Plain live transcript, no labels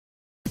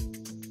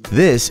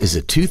This is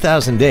a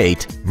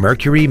 2008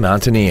 Mercury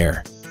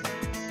Mountaineer.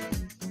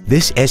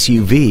 This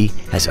SUV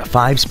has a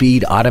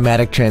 5-speed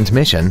automatic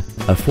transmission,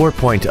 a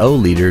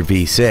 4.0-liter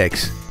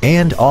V6,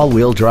 and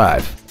all-wheel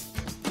drive.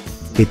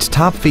 Its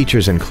top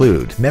features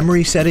include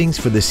memory settings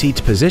for the seat's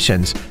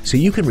positions so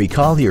you can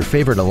recall your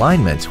favorite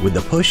alignments with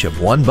the push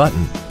of one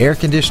button, air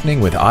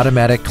conditioning with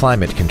automatic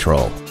climate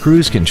control,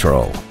 cruise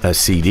control, a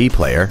CD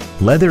player,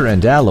 leather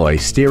and alloy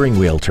steering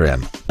wheel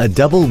trim, a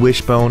double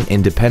wishbone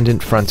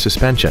independent front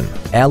suspension,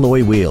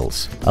 alloy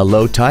wheels, a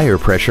low tire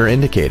pressure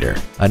indicator,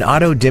 an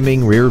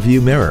auto-dimming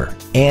rear-view mirror,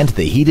 and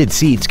the heated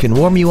seats can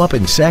warm you up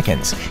in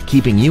seconds,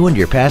 keeping you and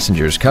your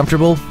passengers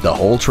comfortable the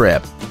whole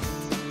trip.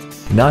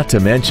 Not to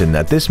mention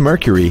that this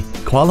Mercury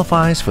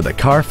qualifies for the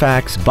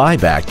Carfax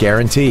buyback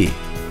guarantee.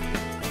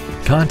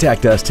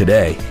 Contact us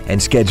today and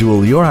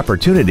schedule your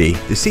opportunity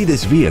to see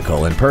this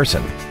vehicle in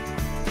person.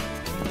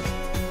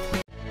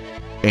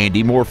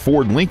 Andy Mohr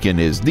Ford Lincoln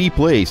is the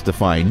place to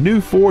find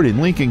new Ford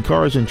and Lincoln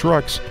cars and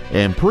trucks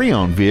and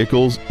pre-owned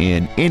vehicles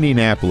in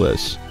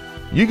Indianapolis.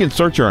 You can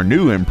search our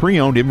new and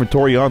pre-owned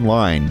inventory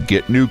online,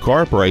 get new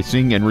car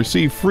pricing, and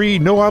receive free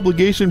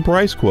no-obligation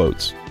price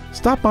quotes.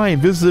 Stop by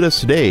and visit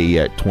us today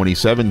at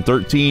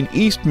 2713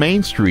 East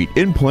Main Street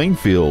in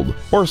Plainfield,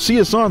 or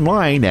see us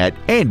online at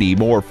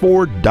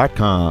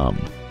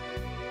andymohrford.com.